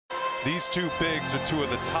These two bigs are two of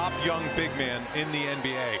the top young big men in the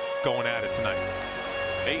NBA going at it tonight.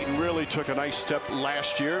 Ayton really took a nice step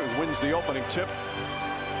last year and wins the opening tip.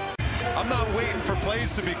 I'm not waiting for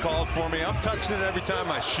plays to be called for me. I'm touching it every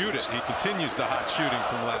time I shoot it. He continues the hot shooting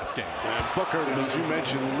from last game. And Booker, as you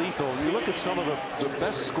mentioned, lethal. You look at some of the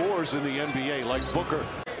best scorers in the NBA, like Booker.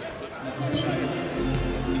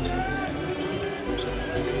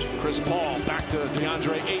 Chris Paul back to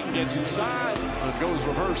DeAndre Ayton, gets inside and goes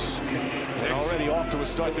reverse. And already off to a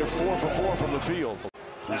start. They're 4 for 4 from the field.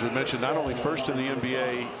 As I mentioned, not only first in the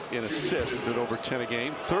NBA in assists at over 10 a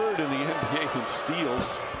game, third in the NBA in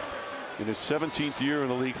steals. In his 17th year in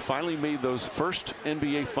the league, finally made those first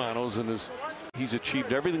NBA finals, and he's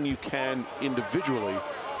achieved everything you can individually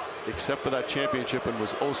except for that championship, and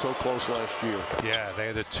was oh so close last year. Yeah, they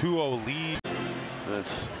had a 2-0 lead.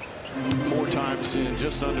 That's 4 times in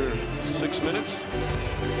just under 6 minutes.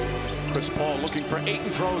 Chris Paul looking for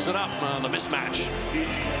Ayton, throws it up on the mismatch.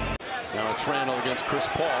 Now it's Randall against Chris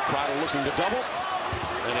Paul. Crowder looking to double.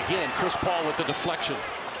 And again, Chris Paul with the deflection.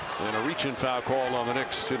 And a reach-in foul call on the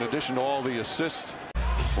Knicks in addition to all the assists.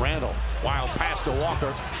 Randall, wild pass to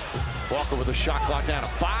Walker. Walker with a shot clock down to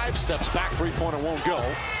 5. Steps back, three-pointer won't go.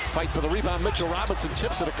 Fight for the rebound. Mitchell Robinson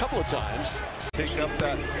tips it a couple of times. Take up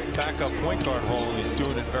that backup point guard role, and he's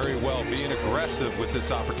doing it very well, being aggressive with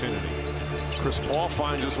this opportunity. Chris Paul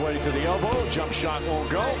finds his way to the elbow. Jump shot won't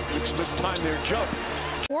go. Knicks mistime their jump.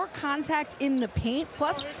 More contact in the paint.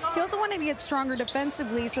 Plus, he also wanted to get stronger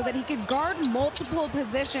defensively so that he could guard multiple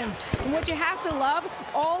positions. And what you have to love,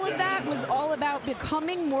 all of that was all about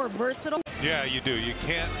becoming more versatile. Yeah, you do. You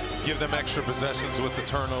can't give them extra possessions with the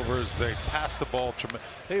turnovers. They pass the ball.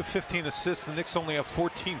 They have 15 assists. The Knicks only have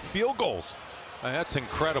 14 field goals. That's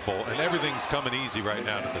incredible, and everything's coming easy right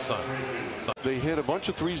now to the Suns. They hit a bunch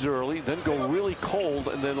of threes early, then go really cold,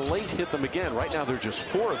 and then late hit them again. Right now they're just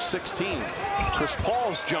 4 of 16. Chris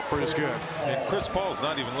Paul's jumper is good. And Chris Paul's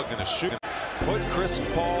not even looking to shoot. Put Chris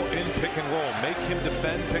Paul in pick and roll. Make him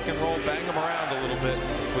defend pick and roll. Bang him around a little bit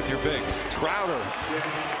with your bigs. Crowder.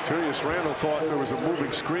 Julius Randle thought there was a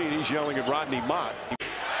moving screen. He's yelling at Rodney Mott.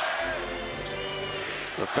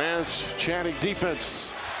 The fans chanting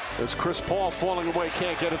defense as Chris Paul falling away,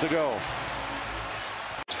 can't get it to go.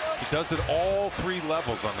 He does it all 3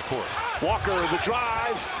 levels on the court. Walker the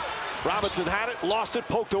drive. Robinson had it, lost it,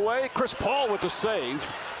 poked away. Chris Paul with the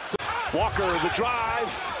save. Walker the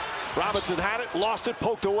drive. Robinson had it, lost it,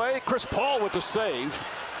 poked away. Chris Paul with the save.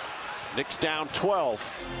 Knicks down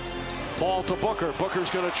 12. Paul to Booker.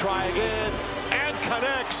 Booker's going to try again and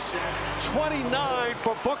connects. 29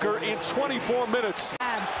 for Booker in 24 minutes.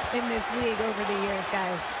 In this league over the years,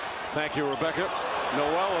 guys. Thank you, Rebecca.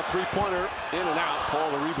 Noel, a three-pointer, in and out.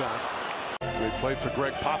 Paul, the rebound. They played for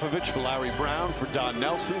Greg Popovich, for Larry Brown, for Don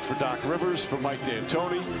Nelson, for Doc Rivers, for Mike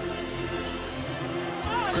D'Antoni.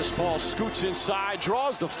 Chris Paul scoots inside,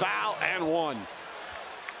 draws the foul, and one.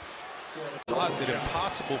 Did it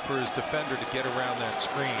impossible for his defender to get around that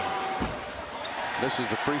screen. This is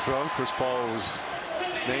the free throw. Chris Paul was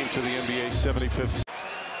named to the NBA 75th.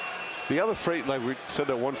 The other phrase, like we said,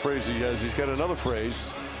 that one phrase he has, he's got another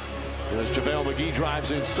phrase. As JaVale McGee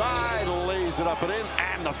drives inside, lays it up and in,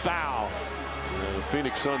 and the foul. And the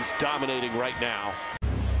Phoenix Suns dominating right now.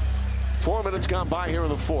 4 minutes gone by here in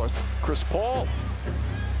the fourth. Chris Paul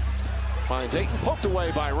finds Ayton, poked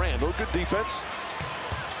away by Randall. Good defense.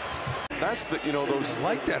 That's the, those. I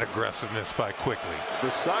like that aggressiveness by Quickly.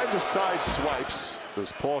 The side-to-side swipes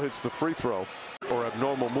as Paul hits the free throw. Or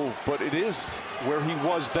abnormal move, but it is where he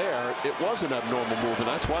was there. It was an abnormal move, and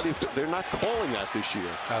that's why they're not calling that this year.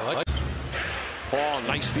 I like Paul,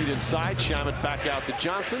 nice feet inside. Shamet back out to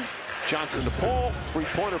Johnson. Johnson to Paul.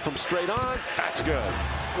 Three-pointer from straight on. That's good.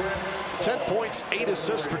 10 points, 8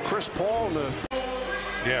 assists for Chris Paul.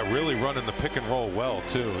 Yeah, really running the pick and roll well,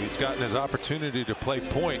 too. He's gotten his opportunity to play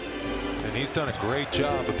point, and he's done a great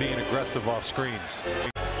job of being aggressive off screens.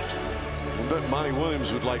 I bet Monty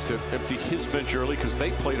Williams would like to empty his bench early because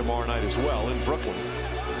they play tomorrow night as well in Brooklyn.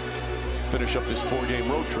 Finish up this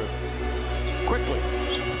 4-game road trip quickly.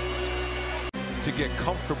 To get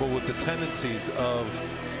comfortable with the tendencies of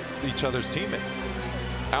each other's teammates.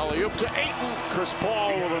 Alley-oop to Ayton. Chris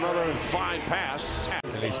Paul with another fine pass.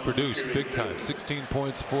 And he's produced big time. 16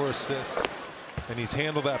 points, 4 assists. And he's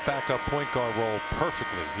handled that backup point guard role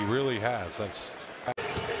perfectly. He really has.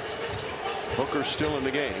 Booker's still in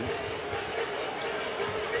the game.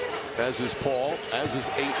 As is Paul, as is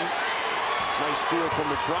Ayton. Nice steal from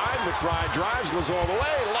McBride. McBride drives, goes all the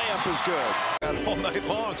way. Layup is good. All night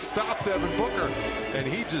long, stopped Devin Booker, and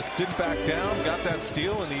he just didn't back down. Got that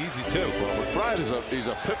steal and the easy two. Well, McBride he's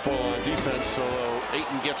a pit bull on defense, so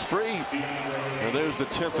Ayton gets free. And there's the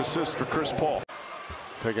 10th assist for Chris Paul.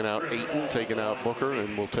 Taking out Ayton, taking out Booker,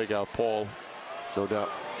 and we'll take out Paul, no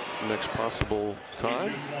doubt, next possible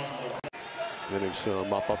time. Then it's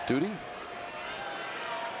mop-up duty.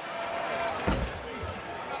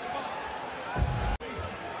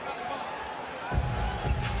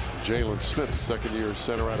 Jalen Smith, second-year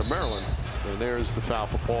center out of Maryland. And there's the foul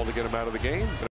for Paul to get him out of the game.